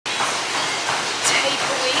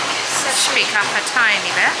recap a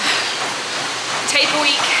tiny bit. Table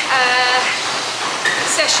week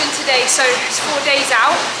session today, so it's 4 days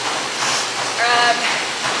out.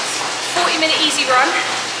 40-minute easy run,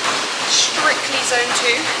 strictly zone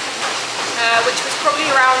 2, which was probably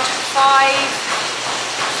around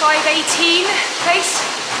 5:18 pace.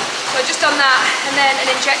 So I've just done that, and then an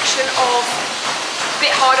injection of a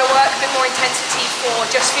bit harder work, a bit more intensity for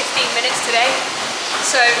just 15 minutes today.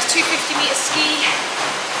 So it's 250 meter ski. I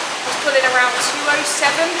was pulling around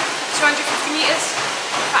 250 meters.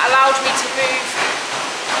 That allowed me to move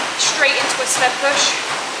straight into a sled push.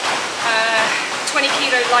 20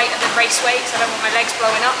 kilo lighter than race weight, so I don't want my legs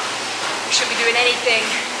blowing up. We shouldn't be doing anything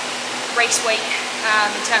race weight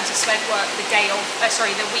in terms of sled work the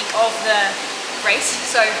week of the race.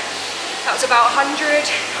 So that was about 100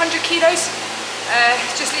 kilos.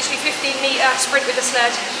 Just literally 15 meter sprint with the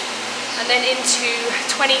sled, and then into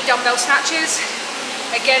 20 dumbbell snatches.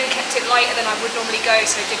 Again, kept it lighter than I would normally go,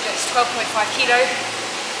 so I did this 12.5 kilo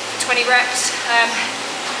for 20 reps.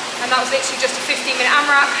 And that was literally just a 15-minute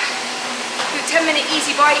AMRAP with a 10-minute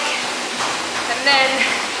easy bike, and then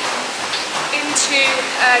into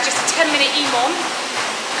just a 10-minute EMOM.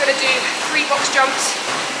 Gonna do 3 box jumps,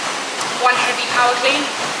 1 heavy power clean.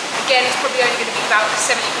 Again, it's probably only gonna be about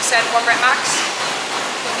 70%, 1 rep max.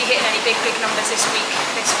 Won't be hitting any big numbers this week,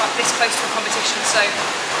 this close to a competition. So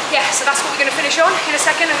yeah, so that's what we're gonna finish on in a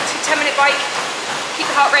second. A 10-minute bike, keep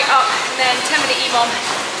the heart rate up, and then 10-minute EMOM,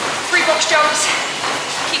 3 box jumps,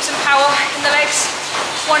 keep some power in the legs,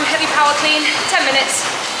 1 heavy power clean, 10 minutes,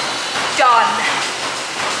 done.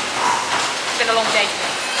 It's been a long day for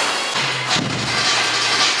me.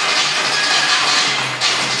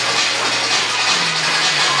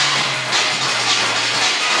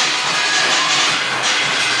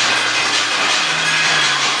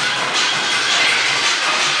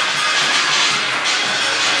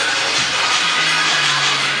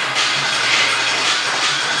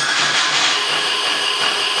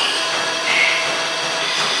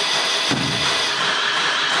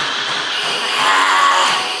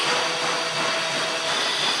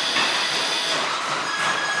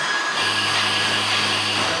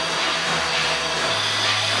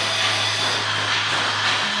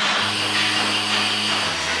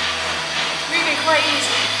 Quite easy.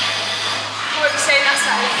 I won't be saying that's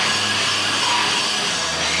that easy.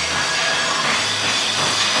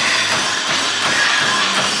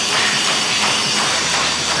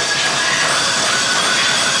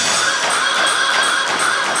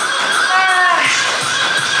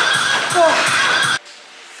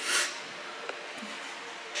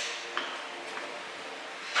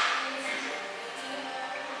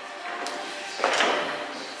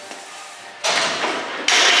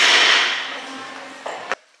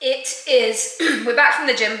 It is, we're back from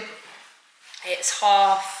the gym. It's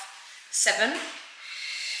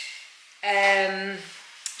 7:30.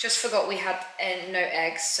 Just forgot we had no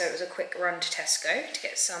eggs, so it was a quick run to Tesco to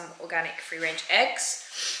get some organic free-range eggs.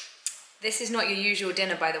 This is not your usual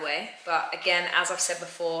dinner, by the way, but again, as I've said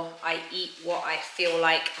before, I eat what I feel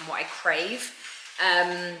like and what I crave.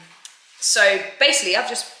 So basically, I've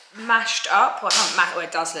just mashed up, well, not mash, well,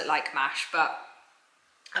 it does look like mash, but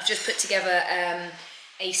I've just put together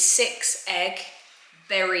a 6-egg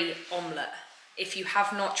berry omelette. If you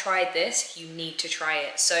have not tried this, you need to try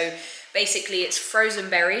it. So basically it's frozen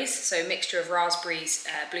berries, so a mixture of raspberries,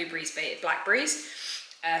 blueberries, blackberries.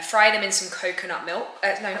 Fry them in some coconut milk,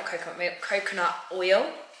 no, not coconut milk, coconut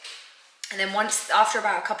oil. And then after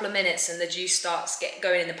about a couple of minutes and the juice starts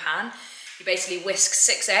going in the pan, you basically whisk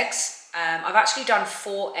 6 eggs. I've actually done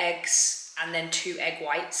 4 eggs and then 2 egg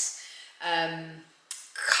whites.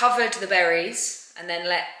 Covered the berries, and then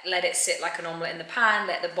let it sit like an omelette in the pan,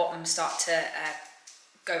 let the bottom start to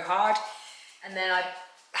go hard. And then I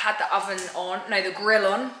had the the grill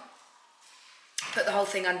on, put the whole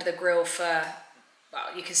thing under the grill for,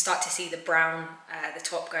 well, you can start to see the brown, the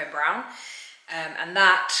top going brown. And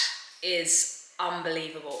that is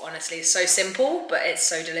unbelievable, honestly. It's so simple, but it's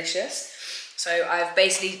so delicious. So I've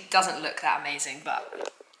basically, doesn't look that amazing,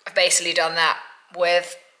 but I've basically done that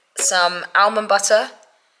with some almond butter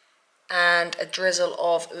and a drizzle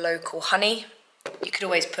of local honey. You could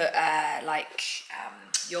always put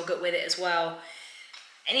yogurt with it as well.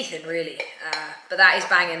 Anything really, but that is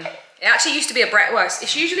banging. It actually used to be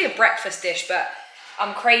it's usually a breakfast dish, but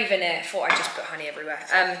I'm craving it. I thought I'd just put honey everywhere.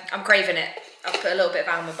 I'm craving it. I'll put a little bit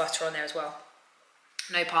of almond butter on there as well.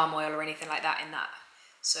 No palm oil or anything like that in that.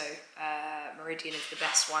 So Meridian is the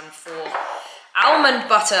best one for almond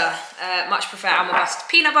butter. Much prefer almond butter to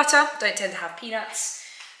peanut butter. Don't tend to have peanuts.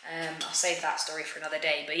 I'll save that story for another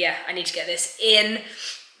day, but yeah, I need to get this in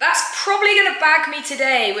That's probably going to bag me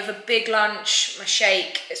today with a big lunch, my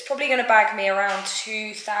shake. It's probably going to bag me around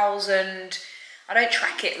 2,000. I don't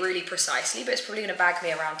track it really precisely, but it's probably going to bag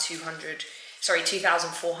me around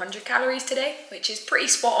 2,400 calories today, which is pretty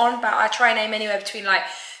spot on. But I try and aim anywhere between like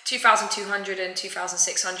 2,200 and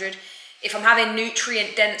 2,600. If I'm having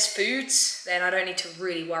nutrient dense foods, then I don't need to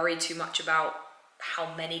really worry too much about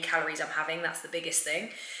how many calories I'm having. That's the biggest thing.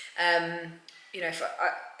 You know, if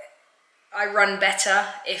I run better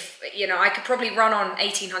if, you know, I could probably run on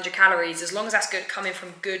 1,800 calories as long as that's good, coming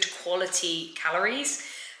from good quality calories.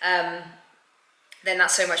 Then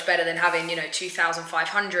that's so much better than having, you know,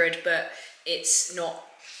 2,500, but it's not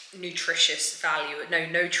nutritious value, no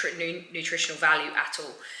nutritional value at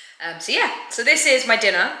all. So yeah, so this is my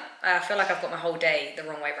dinner. I feel like I've got my whole day the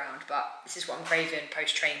wrong way round, but this is what I'm craving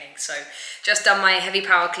post-training. So just done my heavy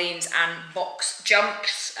power cleans and box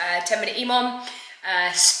jumps, 10-minute EMOM.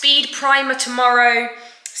 Speed primer tomorrow,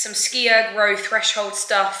 some ski erg row threshold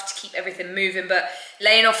stuff to keep everything moving, but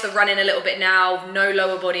laying off the running a little bit now. No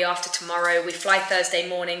lower body after tomorrow. We fly Thursday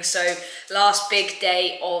morning, so last big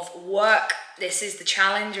day of work. This is the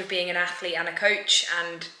challenge of being an athlete and a coach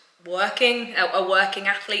and working, a working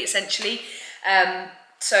athlete essentially.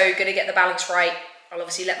 So gonna get the balance right. I'll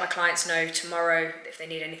obviously let my clients know tomorrow if they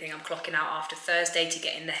need anything. I'm clocking out after Thursday to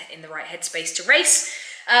get in the right headspace to race.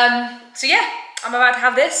 So yeah, I'm about to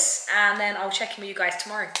have this and then I'll check in with you guys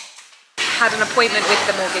tomorrow. Had an appointment with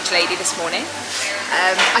the mortgage lady this morning.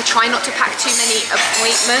 I try not to pack too many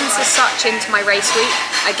appointments as such into my race week.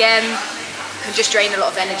 Again, can just drain a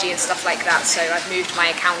lot of energy and stuff like that, so I've moved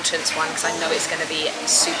my accountant's one because I know it's going to be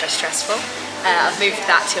super stressful. I've moved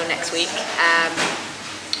that till next week.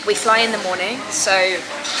 We fly in the morning, so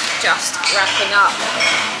just wrapping up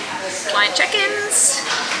client check-ins,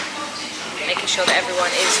 making sure that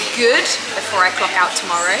everyone is good before I clock out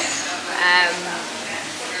tomorrow.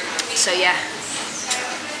 So yeah.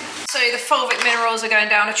 So the fulvic minerals are going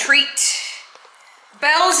down a treat.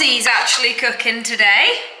 Belsie's actually cooking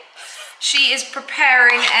today. She is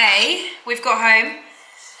preparing we've got home,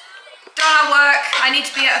 done our work. I need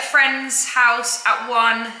to be at a friend's house at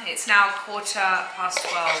 1. It's now 12:15.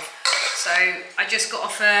 So I just got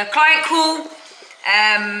off a client call.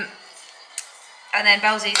 And then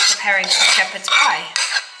Belsie's preparing some shepherd's pie.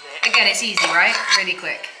 Again, it's easy, right? Really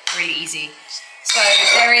quick, really easy. So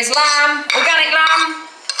there is lamb, organic lamb,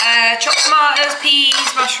 chopped tomatoes,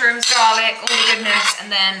 peas, mushrooms, garlic, all the goodness.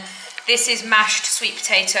 And then this is mashed sweet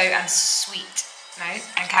potato and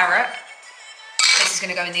carrot. This is going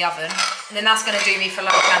to go in the oven. And then that's going to do me for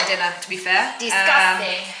lunch and dinner, to be fair.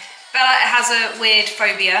 Disgusting. Bella has a weird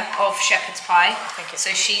phobia of shepherd's pie. So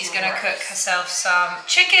she's going to cook herself some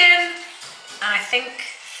chicken. And I think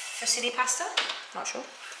fusilli pasta? Not sure.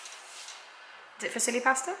 Is it fusilli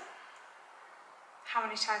pasta? How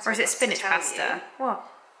many times? Or is it spinach pasta? What?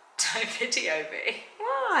 Don't video me.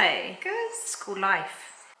 Why? Because it's called life.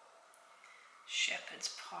 Shepherd's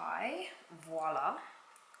pie, voila,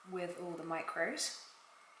 with all the micros.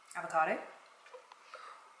 Avocado.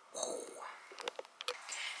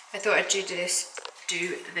 I thought I'd do this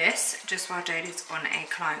just while Jodie's on a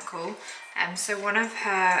client call. So one of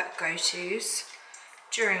her go-tos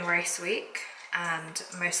during race week, and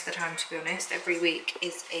most of the time, to be honest, every week,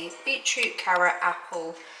 is a beetroot, carrot,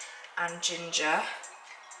 apple and ginger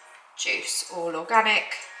juice, all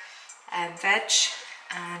organic veg,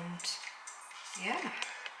 and yeah.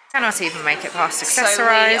 Cannot even make it past accessorise. So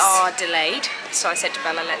we are delayed. So I said to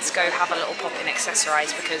Bella, let's go have a little pop in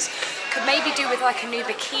accessorise, because could maybe do with like a new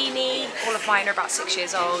bikini. All of mine are about 6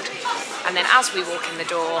 years old. And then as we walk in the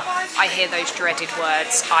door, I hear those dreaded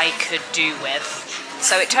words, I could do with.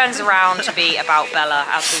 So it turns around to be about Bella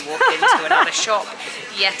as we walk into another shop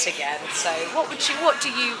yet again. So what could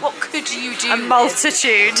you do? A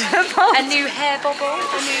multitude. A new hair bobble,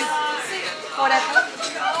 a new whatever.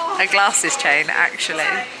 A glasses chain, actually.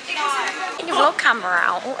 Get your vlog camera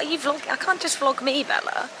out. Or you vlog? I can't just vlog me,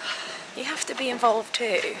 Bella. You have to be involved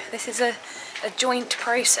too. This is a joint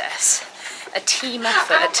process, a team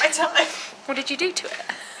effort. What did you do to it?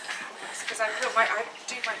 Because I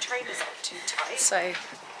do my trainers up too tight. So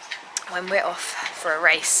when we're off for a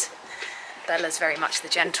race, Bella's very much the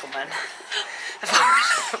gentleman of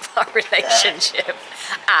our relationship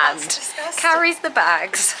and carries the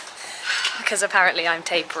bags. Because apparently I'm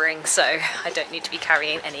tapering, so I don't need to be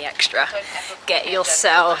carrying any extra. Get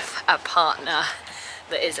yourself a partner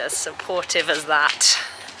that is as supportive as that.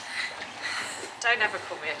 Don't ever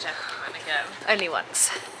call me a gentleman again. Only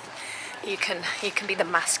once. You can be the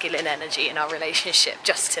masculine energy in our relationship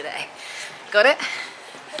just today. Got it?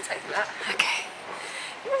 I'll take that. Okay.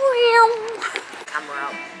 Camera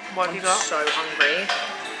out. What have you got? So hungry.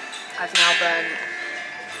 I've now burned,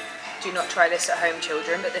 do not try this at home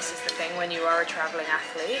children, but this is the thing when you are a travelling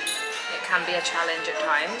athlete, it can be a challenge at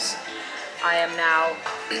times. I am now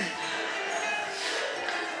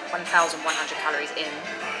 1,100 calories in,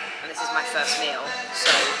 and this is my first meal, so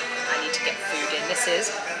I need to get food in. This is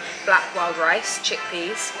black wild rice,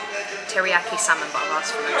 chickpeas, teriyaki salmon, but I've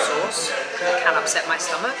asked for no sauce because it can upset my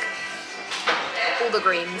stomach. All the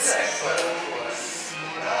greens.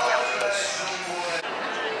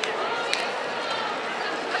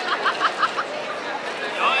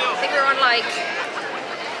 I think we're on like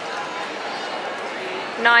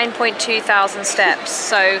 9.2 thousand steps,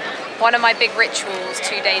 so one of my big rituals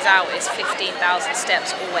 2 days out is 15,000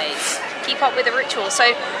 steps always. Keep up with the ritual.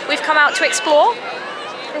 So we've come out to explore.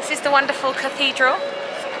 This is the wonderful cathedral,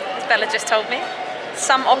 as Bella just told me.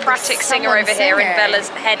 Some operatic singer over here, and Bella's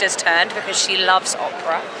head has turned because she loves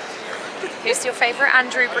opera. Who's your favourite?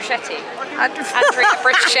 Andrew Bruschetti. Andrew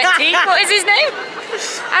Bruschetti. What is his name?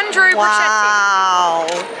 Andrew Bruschetti. Wow.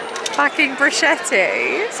 Fucking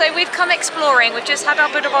Bruschetti. So we've come exploring. We've just had our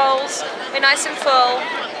Buddha bowls. We're nice and full.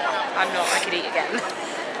 I'm not. I could eat again.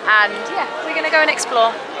 And yeah, we're going to go and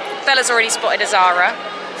explore. Bella's already spotted a Zara.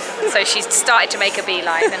 So she's started to make a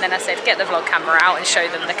beeline, and then I said, get the vlog camera out and show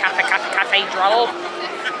them the cathedral.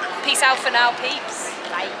 Peace out for now, peeps.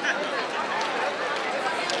 Bye.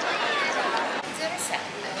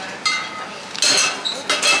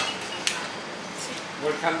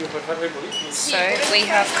 So we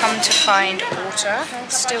have come to find water,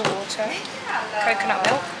 still water, coconut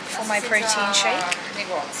milk for my protein shake,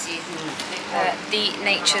 the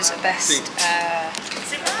nature's best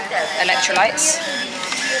electrolytes.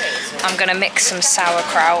 I'm going to mix some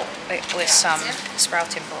sauerkraut with some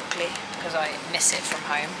sprouted broccoli because I miss it from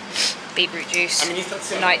home. Beetroot juice,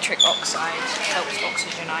 nitric oxide helps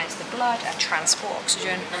oxygenise the blood and transport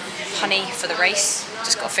oxygen. Honey for the race,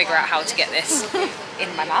 just got to figure out how to get this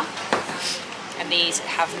in my mouth. And these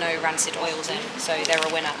have no rancid oils in, so they're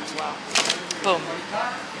a winner as well. Boom.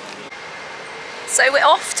 So we're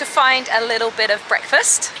off to find a little bit of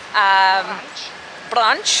breakfast.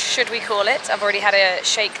 Brunch, should we call it. I've already had a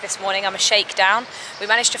shake this morning. I'm a shake down. We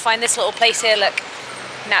managed to find this little place here, look,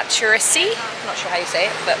 Naturacy. I'm not sure how you say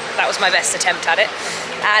it, but that was my best attempt at it.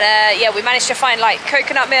 And yeah, we managed to find like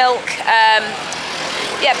coconut milk,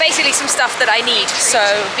 yeah, basically some stuff that I need. So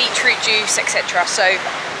beetroot juice, etc. So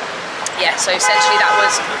yeah, so essentially that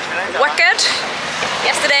was wicked.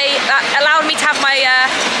 Yesterday, that allowed me to have my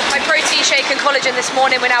my protein shake and collagen this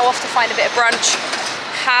morning. We're now off to find a bit of brunch.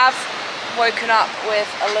 Have woken up with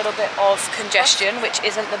a little bit of congestion, which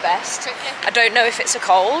isn't the best. I don't know if it's a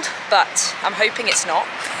cold, but I'm hoping it's not.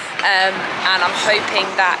 And I'm hoping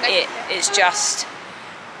that it is just,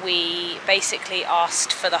 we basically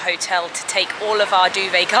asked for the hotel to take all of our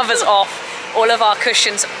duvet covers off, all of our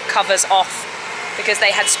cushions covers off, because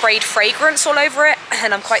they had sprayed fragrance all over it,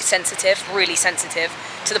 and I'm quite sensitive, really sensitive,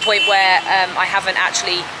 to the point where I haven't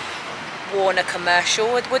actually worn a commercial,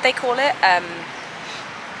 would they call it?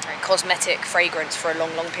 Cosmetic fragrance for a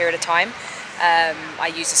long period of time.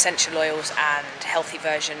 I use essential oils and healthy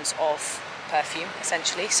versions of perfume,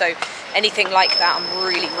 essentially. So anything like that I'm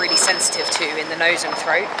really sensitive to in the nose and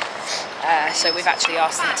throat. So we've actually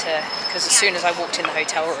asked them to, because as soon as I walked in the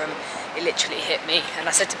hotel room, it literally hit me, and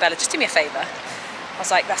I said to Bella, just do me a favour. I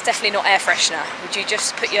was like, that's definitely not air freshener. Would you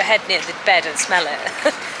just put your head near the bed and smell it?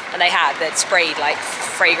 And they'd sprayed like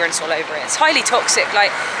fragrance all over it. It's highly toxic.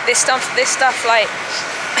 Like this stuff like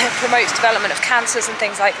promotes development of cancers and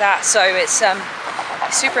things like that. So it's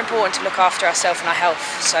super important to look after ourselves and our health.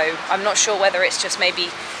 So I'm not sure whether it's just maybe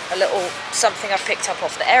a little something I've picked up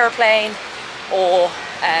off the aeroplane, or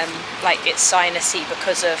like it's sinusy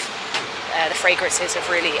because of the fragrances have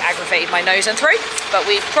really aggravated my nose and throat. But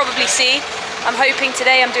we probably see. I'm hoping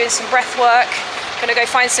today I'm doing some breath work. Gonna go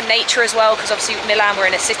find some nature as well, because obviously Milan, we're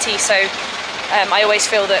in a city, so I always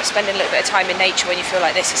feel that spending a little bit of time in nature when you feel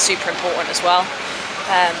like this is super important as well.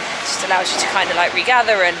 Just allows you to kind of like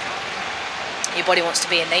regather, and your body wants to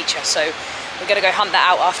be in nature. So we're gonna go hunt that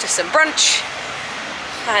out after some brunch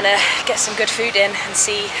and get some good food in and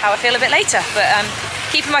see how I feel a bit later. But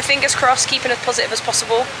keeping my fingers crossed, keeping as positive as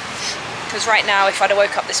possible, because right now if I'd have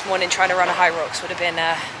woke up this morning trying to run a Hyrox would have been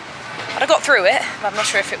I'd have got through it, but I'm not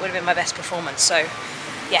sure if it would have been my best performance. So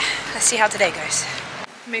yeah, let's see how today goes.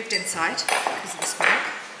 Moved inside because of the smoke.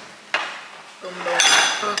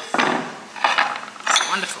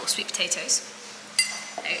 Wonderful, sweet potatoes.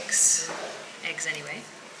 Eggs anyway.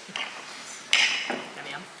 Yum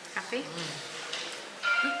yum. Happy?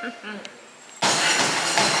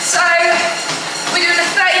 So, we're doing a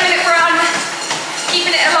 30-minute run,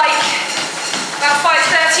 keeping it at like about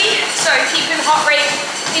 5:30, so keeping the heart rate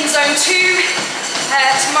in zone 2.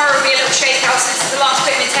 Tomorrow will be a little shakeout, so this is the last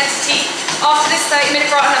bit of intensity. After this 30-minute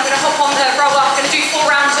run, I'm going to hop on the rower. I'm going to do 4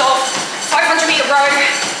 rounds of 500-meter row.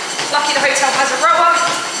 Lucky the hotel has a rower.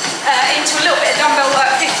 Into a little bit of dumbbell work,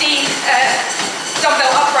 15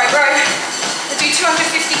 dumbbell upright row. I'll do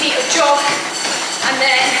 250-meter jog, and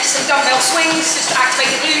then some dumbbell swings just to activate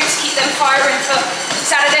the glutes, keep them firing for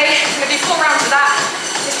Saturday. I'm going to do 4 rounds of that.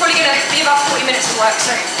 It's probably going to be about 40 minutes of work,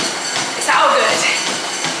 so it's all good.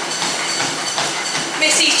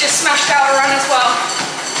 Missy's just smashed out a run as well.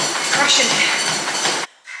 Crushing it.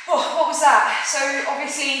 Oh, what was that? So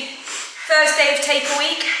obviously, Thursday of taper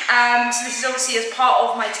week. So this is obviously as part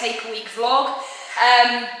of my taper week vlog.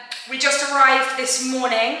 We just arrived this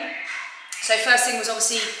morning. So first thing was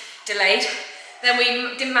obviously delayed. Then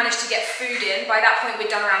we didn't manage to get food in. By that point, we'd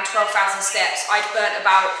done around 12,000 steps. I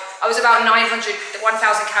was about 1,000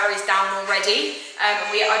 calories down already.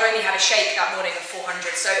 I'd only had a shake that morning of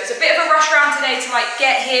 400. So it's a bit of a rush around today to like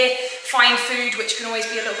get here, find food, which can always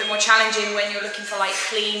be a little bit more challenging when you're looking for like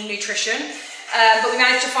clean nutrition. But we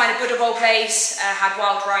managed to find a Buddha bowl place, had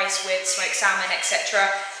wild rice with smoked salmon, etc.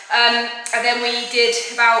 And then we did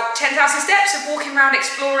about 10,000 steps of walking around,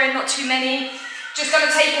 exploring, not too many. Just done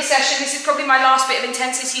a taper session. This is probably my last bit of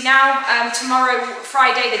intensity now. Tomorrow,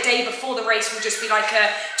 Friday, the day before the race, will just be like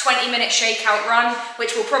a 20-minute shakeout run,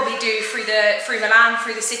 which we'll probably do through Milan,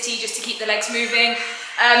 through the city, just to keep the legs moving.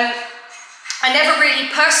 I never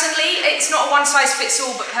really, personally, it's not a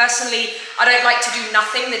one-size-fits-all, but personally, I don't like to do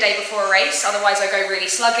nothing the day before a race. Otherwise, I go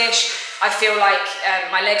really sluggish. I feel like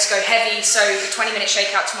my legs go heavy, so the 20-minute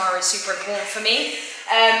shakeout tomorrow is super important for me.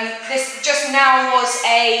 This just now was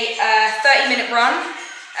a 30-minute run,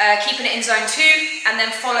 keeping it in zone 2, and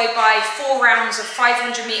then followed by 4 rounds of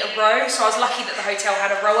 500-meter row. So I was lucky that the hotel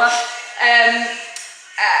had a rower.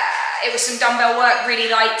 It was some dumbbell work, really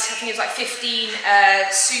light. I think it was like 15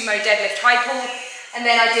 sumo deadlift high pull. And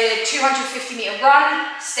then I did 250-meter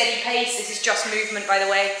run, steady pace. This is just movement, by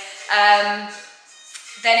the way.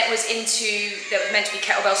 Then it was that was meant to be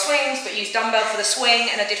kettlebell swings, but used dumbbell for the swing,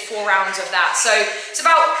 and I did 4 rounds of that. So it's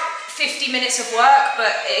about 50 minutes of work,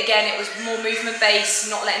 but again, it was more movement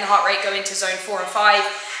based, not letting the heart rate go into zone 4 and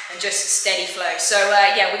 5, and just steady flow. So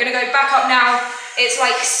yeah, we're gonna go back up now. It's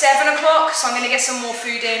like 7 o'clock, so I'm gonna get some more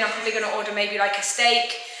food in. I'm probably gonna order maybe like a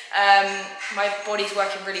steak. My body's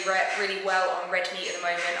working really well on red meat at the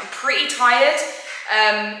moment. I'm pretty tired,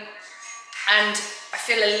 and I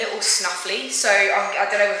feel a little snuffly, so I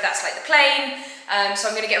don't know if that's like the plane. So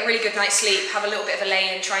I'm going to get a really good night's sleep, have a little bit of a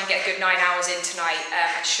lay-in, try and get a good 9 hours in tonight,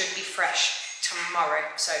 and should be fresh tomorrow.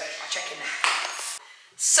 So I'll check in there.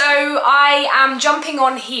 So I am jumping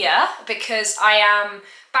on here because I am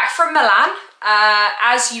back from Milan.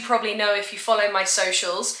 As you probably know if you follow my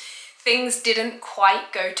socials, things didn't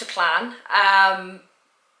quite go to plan.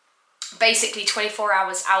 Basically 24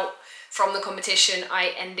 hours out from the competition,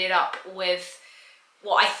 I ended up with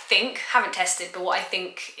what I think, haven't tested, but what I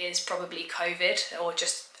think is probably COVID or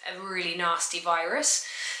just a really nasty virus.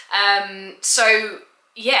 So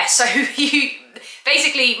yeah, so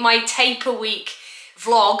basically my taper week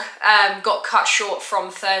vlog got cut short from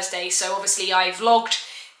Thursday. So obviously I vlogged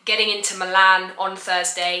getting into Milan on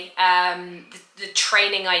Thursday, the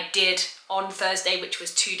training I did on Thursday, which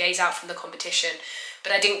was 2 days out from the competition,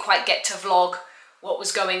 but I didn't quite get to vlog what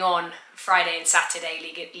was going on Friday and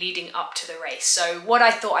Saturday leading up to the race. So what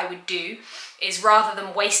I thought I would do is, rather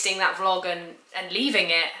than wasting that vlog and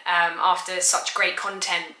leaving it after such great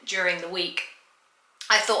content during the week,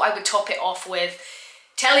 I thought I would top it off with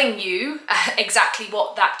telling you exactly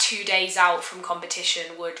what that 2 days out from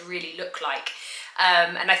competition would really look like.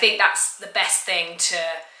 And I think that's the best thing to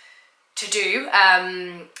do,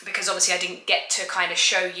 because obviously I didn't get to kind of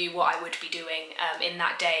show you what I would be doing in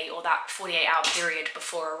that day or that 48-hour period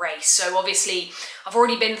before a race. So obviously I've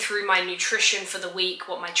already been through my nutrition for the week,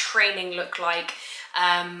 what my training looked like.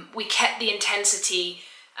 We kept the intensity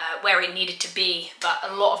where it needed to be, but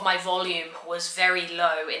a lot of my volume was very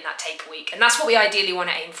low in that taper week, and that's what we ideally want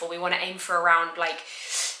to aim for. We want to aim for around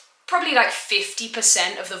probably like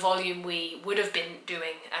 50% of the volume we would have been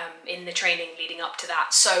doing in the training leading up to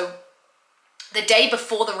that. So the day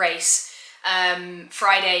before the race,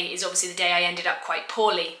 Friday, is obviously the day I ended up quite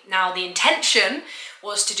poorly. Now the intention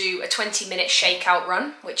was to do a 20-minute shakeout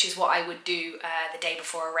run, which is what I would do the day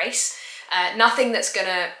before a race. Nothing that's going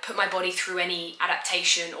to put my body through any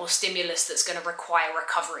adaptation or stimulus that's going to require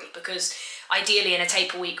recovery, because ideally in a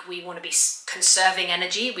taper week we want to be conserving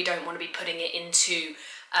energy. We don't want to be putting it into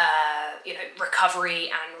recovery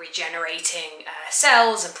and regenerating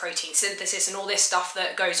cells and protein synthesis and all this stuff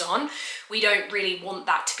that goes on. We don't really want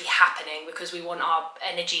that to be happening, because we want our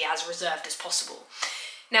energy as reserved as possible.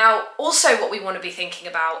 Now, also what we want to be thinking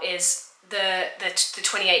about is the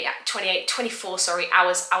 24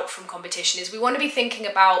 hours out from competition. Is we want to be thinking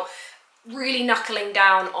about really knuckling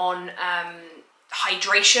down on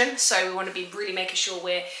hydration. So we want to be really making sure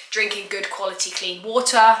we're drinking good quality clean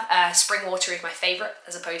water. Spring water is my favorite,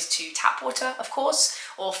 as opposed to tap water, of course,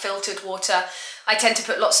 or filtered water. I tend to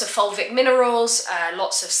put lots of fulvic minerals,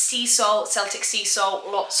 lots of sea salt, Celtic sea salt,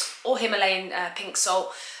 or Himalayan pink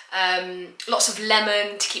salt, lots of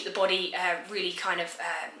lemon to keep the body really kind of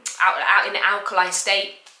out in an alkaline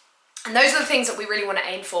state. And those are the things that we really want to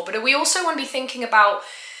aim for. But we also want to be thinking about,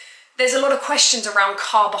 there's a lot of questions around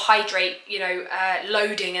carbohydrate,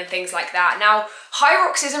 loading and things like that. Now,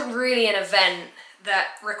 Hyrox isn't really an event that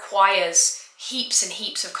requires heaps and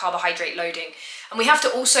heaps of carbohydrate loading. And we have to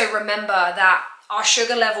also remember that our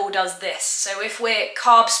sugar level does this. So if we're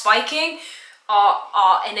carb spiking,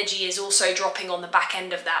 our energy is also dropping on the back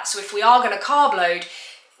end of that. So if we are going to carb load,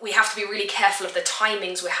 we have to be really careful of the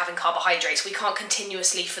timings we're having carbohydrates. We can't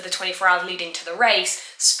continuously, for the 24 hours leading to the race,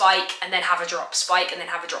 spike and then have a drop, spike and then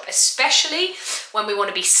have a drop, especially when we want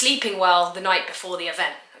to be sleeping well the night before the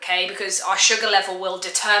event, okay? Because our sugar level will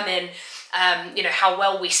determine how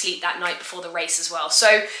well we sleep that night before the race as well.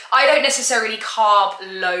 So I don't necessarily carb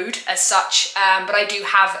load as such, but I do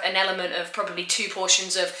have an element of probably 2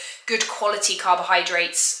 portions of good quality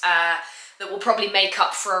carbohydrates that will probably make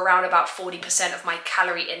up for around about 40% of my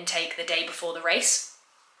calorie intake the day before the race.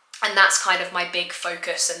 And that's kind of my big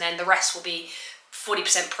focus. And then the rest will be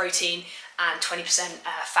 40% protein and 20%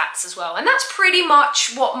 fats as well. And that's pretty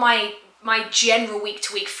much what my general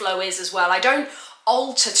week-to-week flow is as well. I don't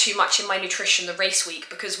alter too much in my nutrition the race week,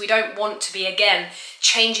 because we don't want to be, again,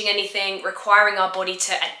 changing anything, requiring our body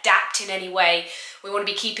to adapt in any way. We want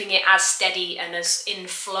to be keeping it as steady and as in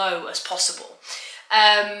flow as possible.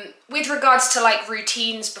 With regards to like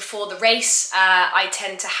routines before the race, I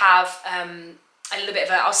tend to have a little bit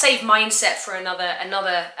of I'll save mindset for another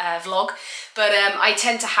vlog, but I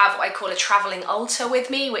tend to have what I call a traveling altar with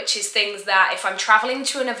me, which is things that if I'm traveling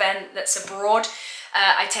to an event that's abroad,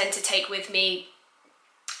 I tend to take with me.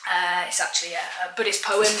 It's actually a Buddhist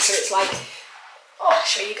poem, so it's like, I'll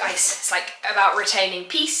show you guys, it's like about retaining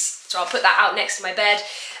peace, so I'll put that out next to my bed.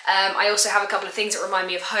 I also have a couple of things that remind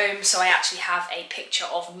me of home, so I actually have a picture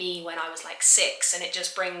of me when I was like 6, and it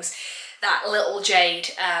just brings that little jade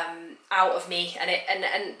out of me, and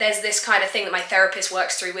there's this kind of thing that my therapist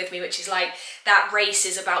works through with me, which is like, that race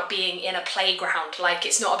is about being in a playground. Like,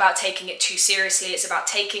 it's not about taking it too seriously, it's about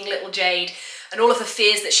taking little Jade and all of the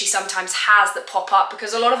fears that she sometimes has that pop up,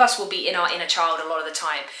 because a lot of us will be in our inner child a lot of the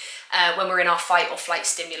time when we're in our fight or flight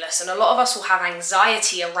stimulus, and a lot of us will have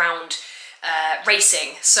anxiety around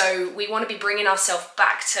racing. So we want to be bringing ourselves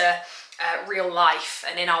back to real life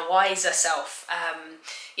and in our wiser self,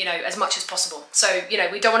 as much as possible. So,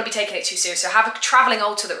 we don't want to be taking it too serious. So I have a traveling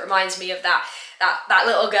altar that reminds me of that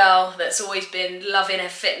little girl that's always been loving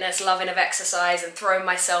of fitness, loving of exercise, and throwing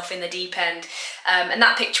myself in the deep end. And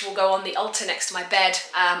that picture will go on the altar next to my bed.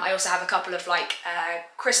 I also have a couple of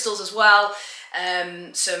crystals as well,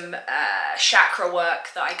 some chakra work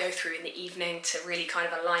that I go through in the evening to really kind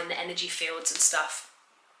of align the energy fields and stuff.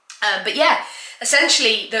 But yeah,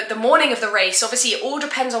 essentially the morning of the race, obviously it all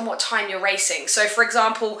depends on what time you're racing. So for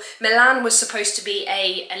example, Milan was supposed to be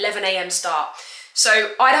a 11 AM start.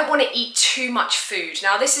 So I don't want to eat too much food.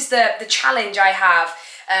 Now this is the challenge I have,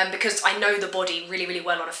 because I know the body really, really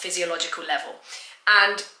well on a physiological level.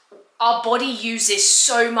 And our body uses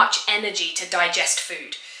so much energy to digest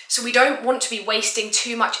food. So we don't want to be wasting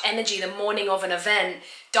too much energy the morning of an event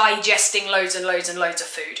digesting loads and loads and loads of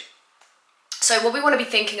food. So what we want to be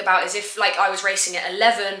thinking about is, if I was racing at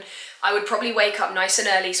 11, I would probably wake up nice and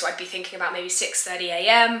early. So I'd be thinking about maybe 6:30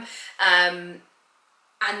 AM.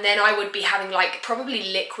 And then I would be having probably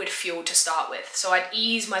liquid fuel to start with. So I'd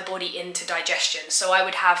ease my body into digestion. So I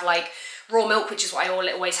would have raw milk, which is what I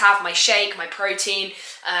always have, my shake, my protein,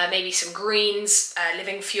 maybe some greens,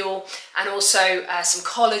 living fuel, and also some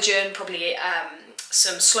collagen, probably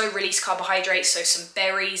some slow release carbohydrates, so some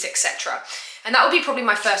berries, etc. And that would be probably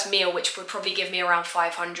my first meal, which would probably give me around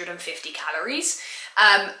 550 calories.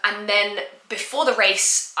 And then before the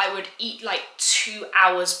race, I would eat 2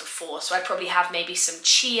 hours before. So I'd probably have maybe some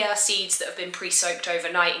chia seeds that have been pre-soaked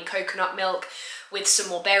overnight in coconut milk, with some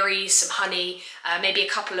more berries, some honey, maybe a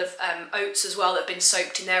couple of oats as well that have been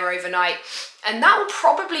soaked in there overnight. And that will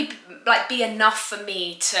probably be enough for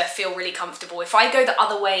me to feel really comfortable. If I go the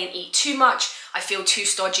other way and eat too much, I feel too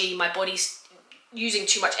stodgy, my body's using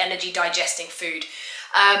too much energy digesting food.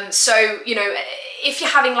 So, if you're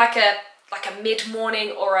having a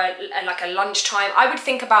mid-morning or a lunchtime, I would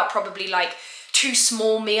think about probably 2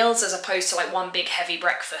 small meals as opposed to like 1 big heavy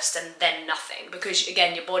breakfast and then nothing, because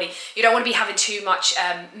again, your body, you don't want to be having too much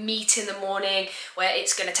meat in the morning where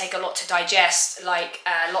it's going to take a lot to digest, like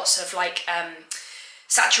lots of like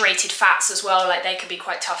saturated fats as well, like they can be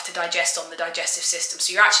quite tough to digest on the digestive system,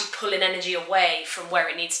 so you're actually pulling energy away from where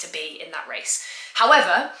it needs to be in that race.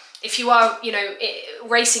 However, if you are, you know,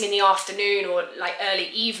 racing in the afternoon or like early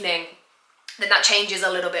evening, then that changes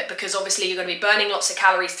a little bit, because obviously you're going to be burning lots of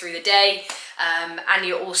calories through the day, and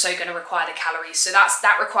you're also going to require the calories. So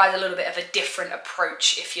that requires a little bit of a different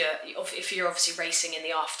approach if you're obviously racing in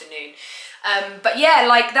the afternoon. But yeah,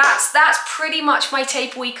 like that's pretty much my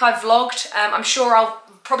taper week I've vlogged. I'm sure I'll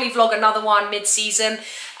probably vlog another one mid-season,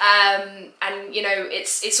 and you know,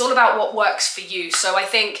 it's all about what works for you. So I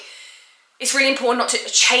think it's really important not to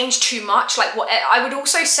change too much. Like, what I would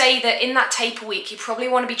also say that in that taper week, you probably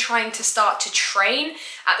want to be trying to start to train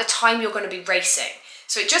at the time you're going to be racing.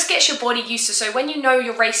 So it just gets your body used to, so when you know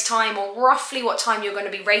your race time or roughly what time you're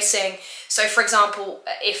going to be racing. So for example,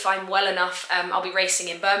 if I'm well enough, I'll be racing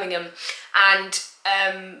in Birmingham, and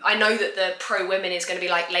I know that the pro women is going to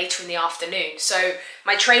be like later in the afternoon. So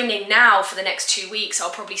my training now for the next 2 weeks, I'll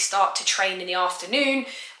probably start to train in the afternoon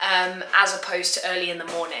as opposed to early in the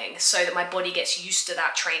morning, so that my body gets used to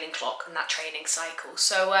that training clock and that training cycle.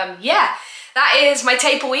 So yeah, that is my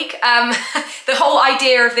taper week. The whole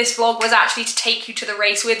idea of this vlog was actually to take you to the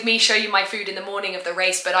race with me, show you my food in the morning of the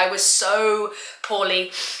race, but I was so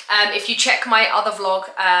poorly. If you check my other vlog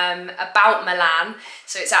about Milan,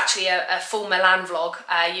 so it's actually a full Milan vlog,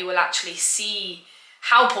 you will actually see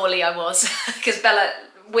how poorly I was, because Bella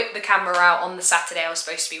whipped the camera out on the Saturday I was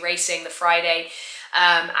supposed to be racing, the Friday,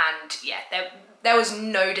 and yeah, there was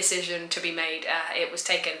no decision to be made. It was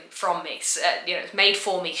taken from me, you know, it was made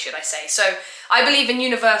for me, should I say. So I believe in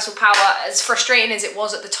universal power. As frustrating as it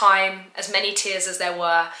was at the time, as many tears as there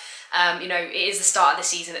were, you know, it is the start of the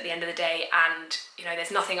season at the end of the day, and you know,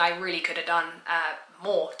 there's nothing I really could have done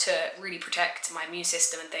more to really protect my immune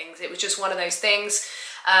system and things. It was just one of those things.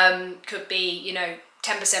 Could be, you know,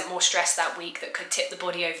 10% more stress that week that could tip the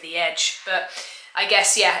body over the edge. But I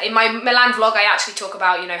guess, yeah, in my Milan vlog, I actually talk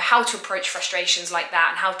about, you know, how to approach frustrations like that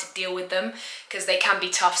and how to deal with them, because they can be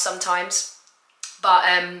tough sometimes. But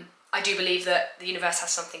I do believe that the universe has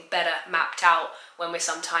something better mapped out when we're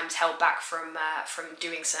sometimes held back from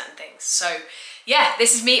doing certain things. So yeah,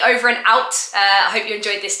 this is me over and out. I hope you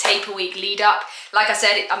enjoyed this taper week lead up. Like I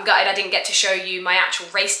said, I'm gutted I didn't get to show you my actual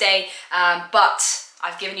race day, but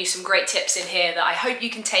I've given you some great tips in here that I hope you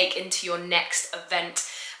can take into your next event.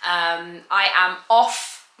 I am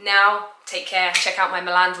off now. Take care. Check out my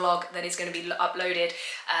Milan vlog that is going to be uploaded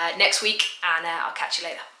next week, and I'll catch you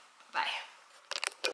later. Bye.